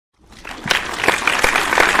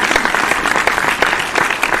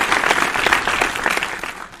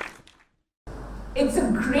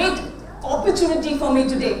for me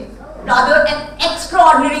today. Rather, an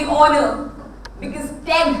extraordinary honor, because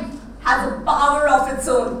TED has a power of its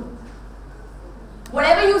own.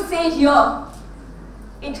 Whatever you say here,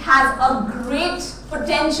 it has a great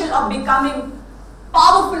potential of becoming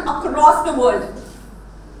powerful across the world.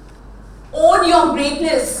 Own your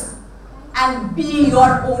greatness and be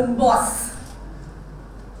your own boss.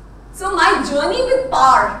 So my journey with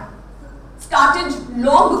power started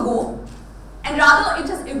long ago, and rather it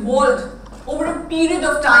has evolved over a period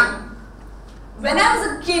of time. When I was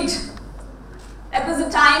a kid, that was the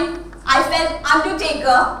time I felt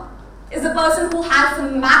Undertaker is a person who has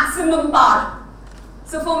the maximum power.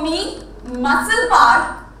 So for me, muscle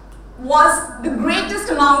power was the greatest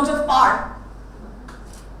amount of power.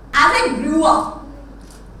 As I grew up,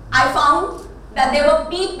 I found that there were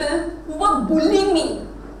people who were bullying me.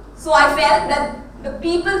 So I felt that the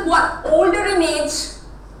people who are older in age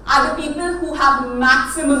are the people who have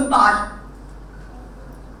maximum power.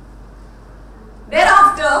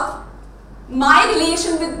 Thereafter, my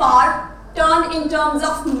relation with power turned in terms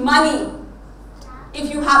of money.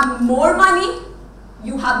 If you have more money,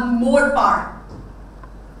 you have more power.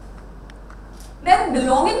 Then,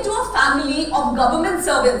 belonging to a family of government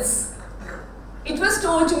servants, it was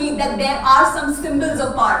told to me that there are some symbols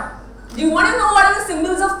of power. Do you want to know what are the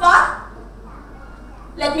symbols of power?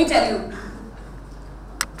 Let me tell you.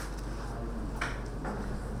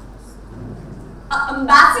 An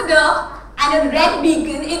ambassador and a red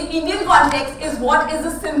beacon in Indian context is what is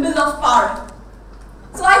the symbol of power.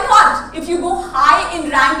 So I thought, if you go high in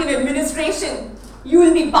rank in administration, you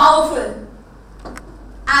will be powerful.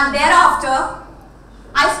 And thereafter,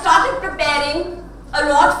 I started preparing a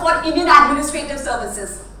lot for Indian administrative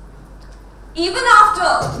services. Even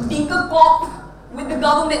after being a cop with the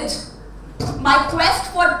government, my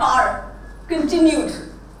quest for power continued.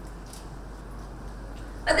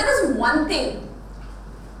 But there was one thing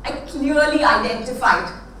I clearly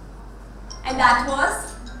identified, and that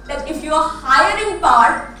was that if you are higher in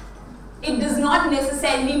power, it does not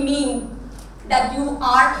necessarily mean that you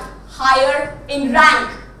are higher in rank.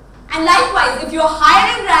 And likewise, if you are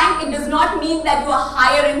higher in rank, it does not mean that you are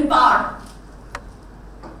higher in power.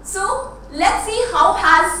 So, let's see how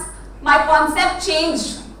has my concept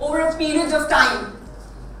changed over a period of time.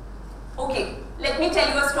 Okay, let me tell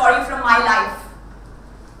you a story from my life.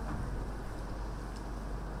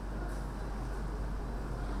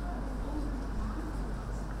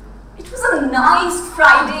 It was a nice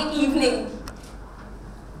Friday evening,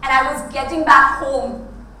 and I was getting back home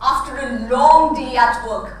after a long day at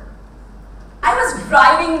work. I was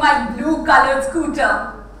driving my blue-colored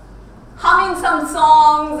scooter, humming some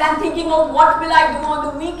songs and thinking of what will I do on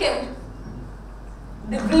the weekend.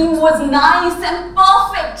 The dream was nice and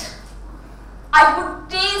perfect. I could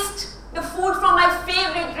taste the food from my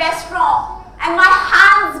favorite restaurant, and my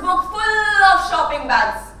hands were full of shopping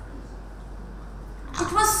bags.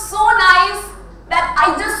 It was so nice that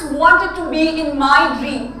I just wanted to be in my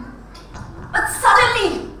dream. But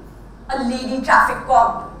suddenly, a lady traffic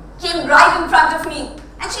cop came right in front of me,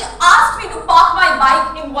 and she asked me to park my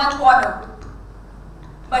bike in one corner.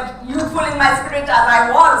 But youthful in my spirit as I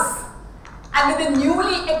was, and with a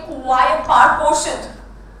newly acquired power quotient,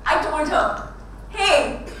 I told her,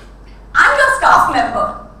 "Hey, I'm your staff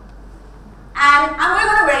member, and I'm going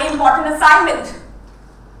on a very important assignment."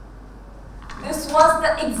 This was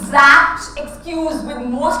the exact excuse which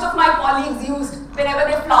most of my colleagues used whenever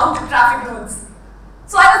they flouted traffic rules.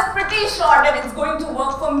 So I was pretty sure that it's going to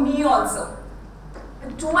work for me also.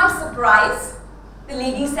 But to my surprise, the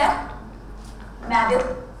lady said, "Madam,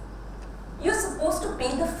 you're supposed to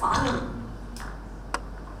pay the fine."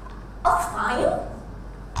 A fine?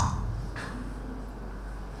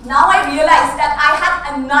 Now I realized that I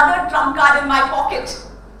had another trump card in my pocket.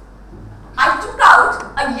 I took out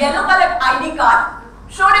a yellow colored ID card,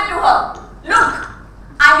 showed it to her. "Look,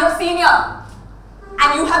 I'm your senior,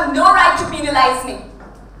 and you have no right to penalize me."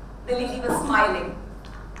 The lady was smiling,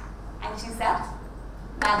 and she said,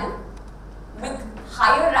 "Madam, with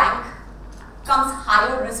higher rank comes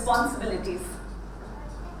higher responsibilities."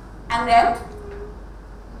 And then,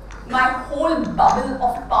 my whole bubble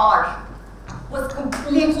of power was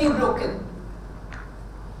completely broken.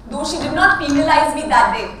 Though she did not penalize me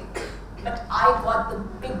that day, but I got the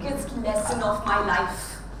biggest lesson of my life.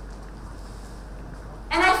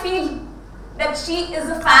 And I feel that she is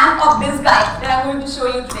a fan of this guy that I'm going to show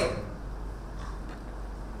you today.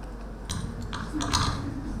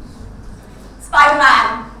 Spider-Man.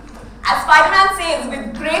 As Spider-Man says, with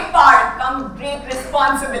great power comes great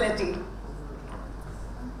responsibility.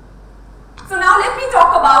 So now let me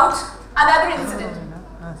talk about another incident.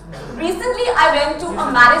 Recently I went to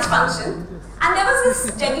a marriage function, And there was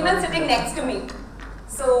this gentleman sitting next to me.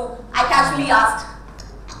 So I casually asked,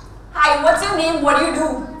 "Hi, what's your name? What do you do?"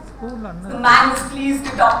 The man was pleased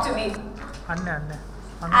to talk to me.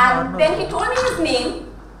 And then he told me his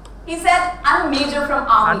name. He said, "I'm a major from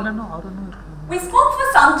Army." We spoke for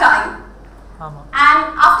some time.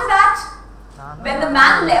 And after that, when the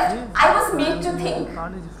man left, I was made to think.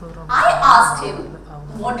 I asked him,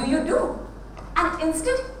 "What do you do?" And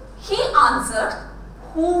instead, he answered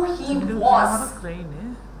who he was.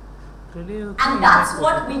 And that's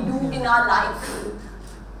what we do in our life.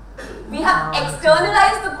 We have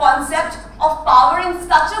externalized the concept of power in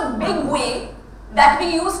such a big way that we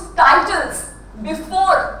use titles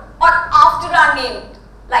before or after our name,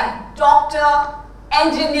 like doctor,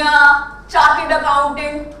 engineer, chartered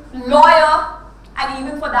accountant, lawyer, and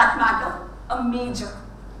even for that matter, a major.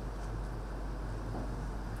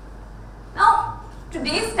 Now,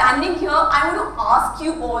 today standing here, I want to ask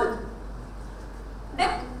you all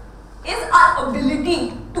that is our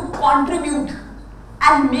ability to contribute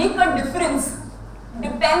and make a difference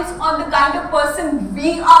depends on the kind of person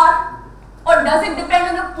we are, or does it depend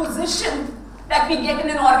on the position that we get in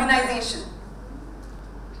an organization?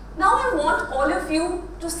 Now I want all of you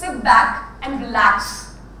to sit back and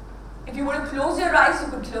relax. If you want to close your eyes, you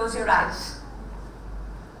could close your eyes.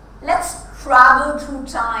 Let's travel through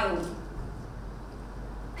time.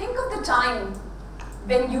 Think of the time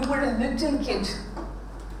when you were a little kid,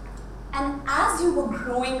 and as you were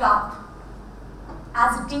growing up,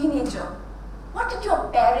 as a teenager, what did your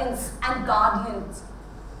parents and guardians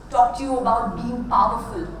talk to you about being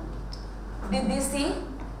powerful? Did they say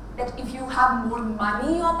that if you have more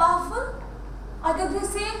money, you are powerful? Or did they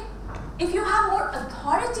say, if you have more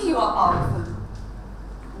authority, you are powerful?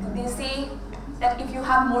 Did they say that if you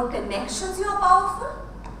have more connections, you are powerful?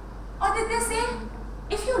 Or did they say,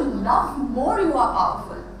 if you love more, you are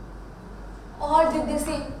powerful? Or did they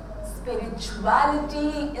say,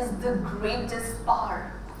 spirituality is the greatest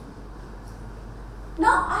power?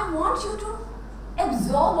 Now I want you to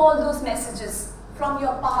absorb all those messages from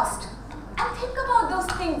your past and think about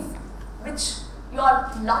those things which your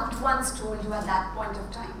loved ones told you at that point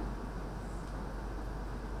of time.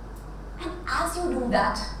 And as you do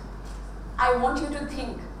that, I want you to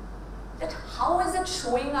think that how is it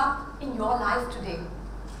showing up in your life today?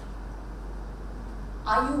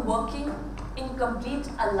 Are you working in complete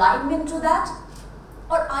alignment to that,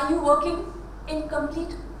 or are you working in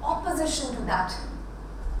complete opposition to that?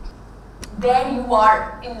 There you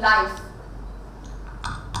are in life.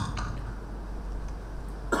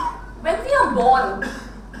 When we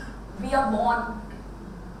are born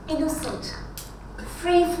innocent,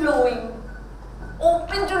 free-flowing,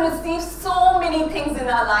 open to receive so many things in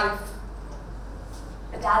our life.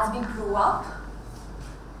 But as we grow up,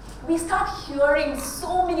 we start hearing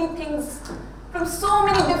so many things from so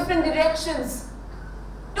many different directions.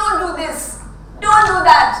 Don't do this, don't do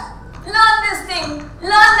that, learn this thing,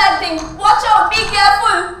 learn that thing, watch out, be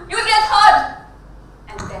careful, you'll get hurt.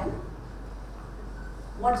 And then,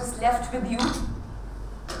 what is left with you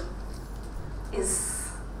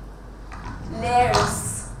is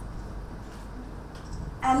layers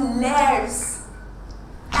and layers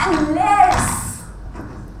and layers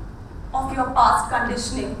of your past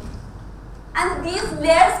conditioning. And these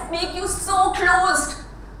layers make you so closed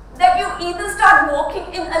that you either start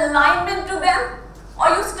walking in alignment to them or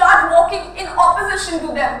you start walking in opposition to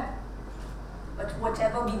them. But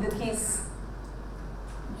whatever be the case,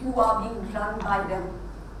 you are being run by them.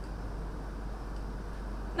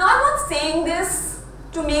 Now I'm not saying this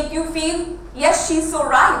to make you feel, yes, she's so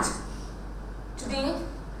right. Today,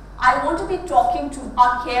 I want to be talking to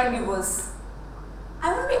our caregivers.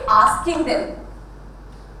 I want to be asking them,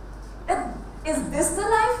 that is this the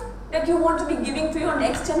life that you want to be giving to your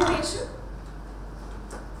next generation?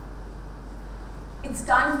 It's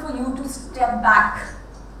time for you to step back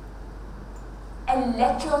and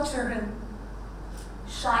let your children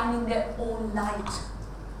shine in their own light.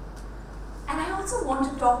 And I also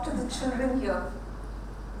want to talk to the children here.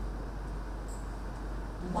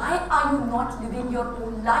 Why are you not living your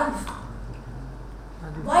own life?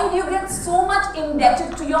 Why do you get so much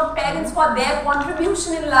indebted to your parents for their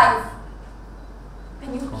contribution in life?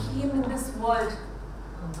 When you came in this world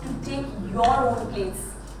to take your own place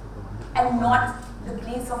and not the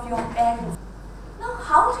place of your parents. Now,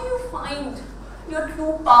 how do you find your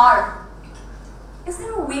true power? Is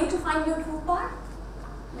there a way to find your true power?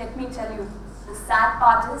 Let me tell you, the sad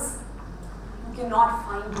part is you cannot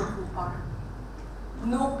find your true power.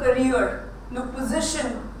 No career, no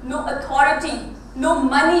position, no authority, no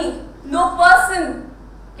money, no person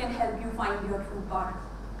can help you find your true power.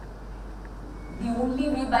 The only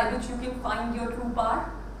way by which you can find your true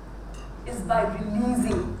power is by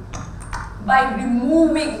releasing, by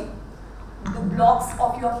removing the blocks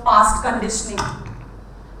of your past conditioning.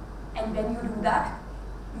 And when you do that,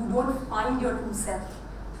 you don't find your true self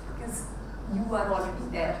because you are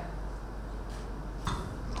already there.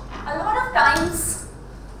 A lot of times,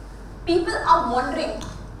 people are wandering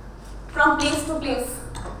from place to place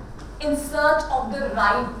in search of the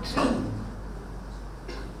right tree.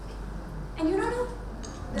 And you know,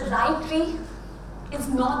 the right tree is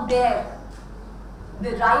not there.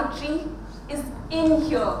 The right tree is in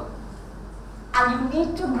here. And you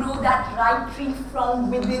need to grow that right tree from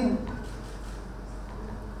within.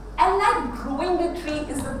 And like growing the tree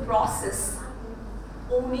is a process,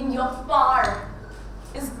 owning your power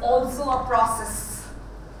is also a process.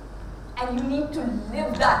 And you need to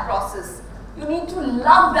live that process. You need to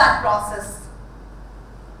love that process.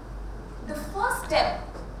 The first step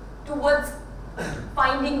towards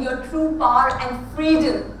finding your true power and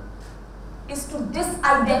freedom is to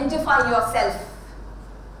disidentify yourself.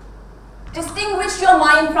 Distinguish your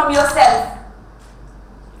mind from yourself.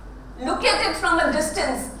 Look at it from a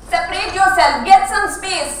distance. Separate yourself. Get some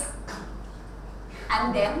space.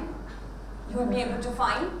 And then you will be able to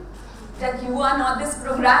find that you are not this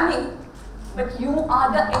programming, but you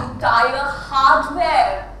are the entire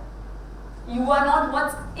hardware. You are not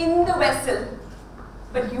what's in the vessel,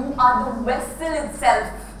 but you are the vessel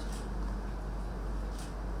itself.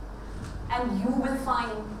 And you will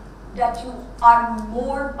find that you are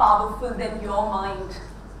more powerful than your mind.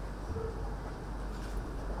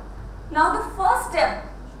 Now the first step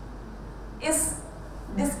is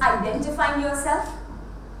disidentifying yourself.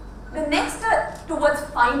 The next step towards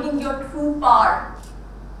finding your true power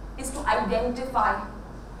is to identify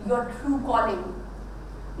your true calling.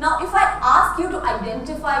 Now, if I ask you to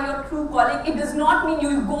identify your true calling, it does not mean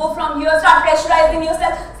you go from here, start pressurizing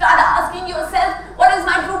yourself, start asking yourself, what is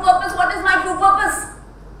my true purpose? What is my true purpose?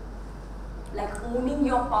 Like owning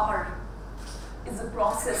your power is a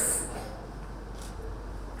process.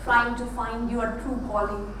 Trying to find your true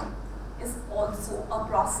calling is also a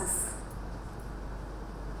process.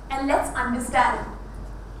 And let's understand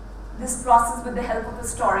this process with the help of a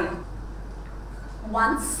story.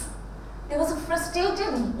 Once, there was a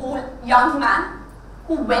frustrated old young man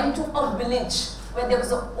who went to a village where there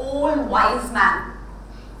was an old wise man.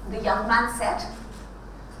 The young man said,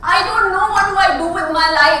 I don't know what do I do with my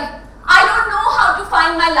life. I don't know how to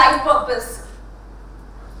find my life purpose.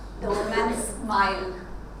 The old man smiled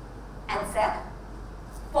and said,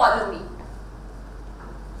 follow me.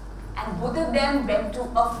 And both of them went to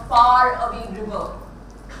a far away river.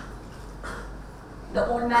 The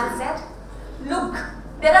old man said, look,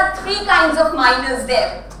 there are three kinds of miners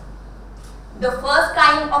there. The first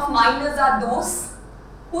kind of miners are those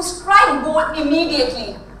who strike gold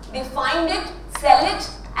immediately. They find it, sell it,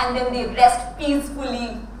 and then they rest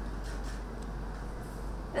peacefully.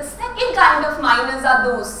 The second kind of miners are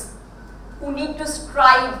those who need to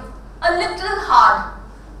strive a little hard,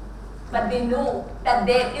 but they know that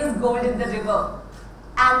there is gold in the river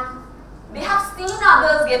and they have seen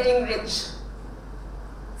others getting rich.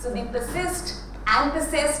 So they persist and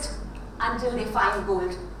persist until they find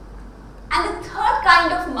gold. And the third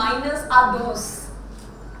kind of miners are those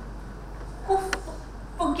who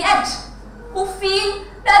forget, who feel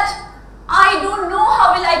that I don't know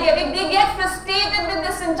how will I get it. They get frustrated with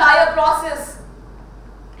this entire process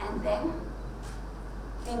and then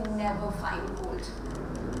they never find gold.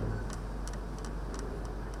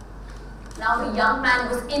 Now the young man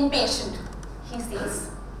was impatient. He says,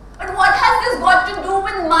 but what has this got to do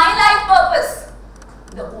with my life purpose?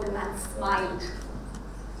 The old man smiled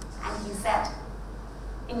and he said,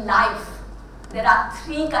 in life there are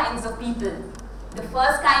three kinds of people. The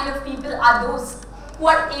first kind of people are those who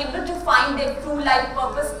are able to find their true life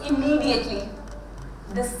purpose immediately.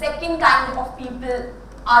 The second kind of people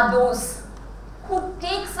are those who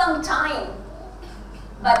take some time,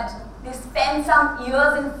 but they spend some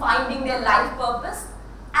years in finding their life purpose,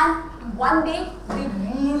 and one day they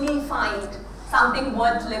really find something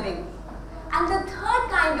worth living. And the third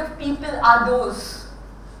kind of people are those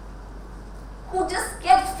who just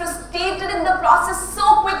get frustrated in the process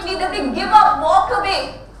so quickly that they give up, walk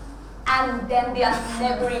away, and then they are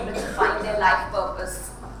never able to find their life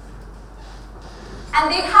purpose.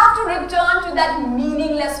 And they have to return to that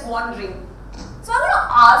meaningless wandering. So I want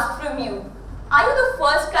to ask from you, are you the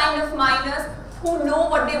first kind of miners who know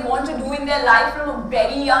what they want to do in their life from a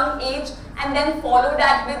very young age and then follow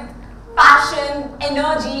that with passion,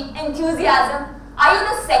 energy, enthusiasm? Are you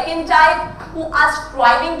the second type who are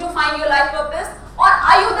striving to find your life purpose? Or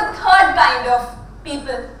are you the third kind of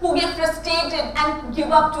people who get frustrated and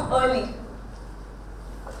give up too early.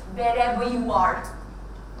 Wherever you are,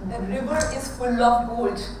 the river is full of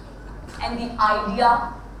gold, and the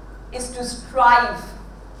idea is to strive,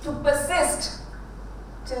 to persist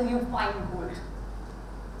till you find gold.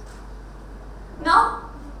 Now,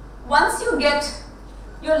 once you get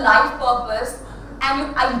your life purpose and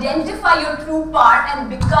you identify your true path and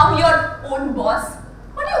become your own boss,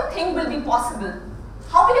 what do you think will be possible?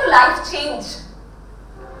 How will your life change?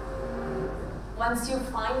 Once you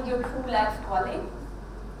find your true life calling,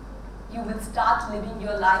 you will start living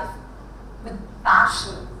your life with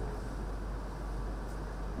passion.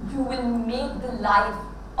 You will make the life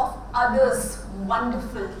of others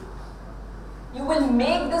wonderful. You will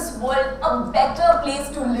make this world a better place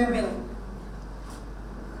to live in.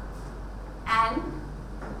 And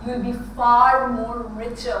you will be far more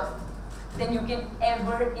richer than you can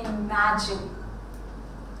ever imagine.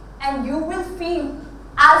 And you will feel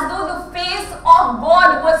as though the face of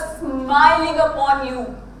God was smiling upon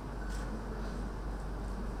you.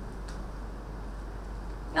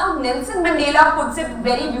 Now, Nelson Mandela puts it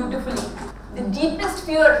very beautifully. The deepest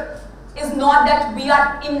fear is not that we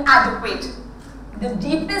are inadequate. The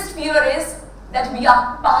deepest fear is that we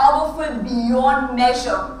are powerful beyond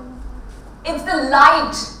measure. It's the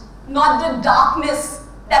light, not the darkness,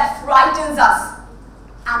 that frightens us.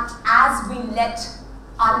 And as we let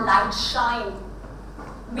our light shine,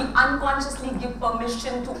 we unconsciously give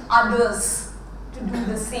permission to others to do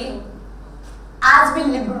the same. As we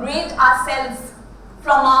liberate ourselves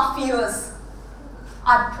from our fears,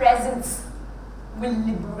 our presence will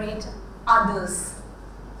liberate others.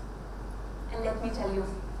 And let me tell you,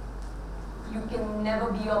 you can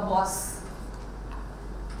never be your boss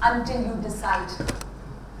until you decide.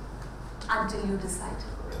 Until you decide.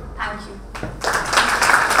 Thank you.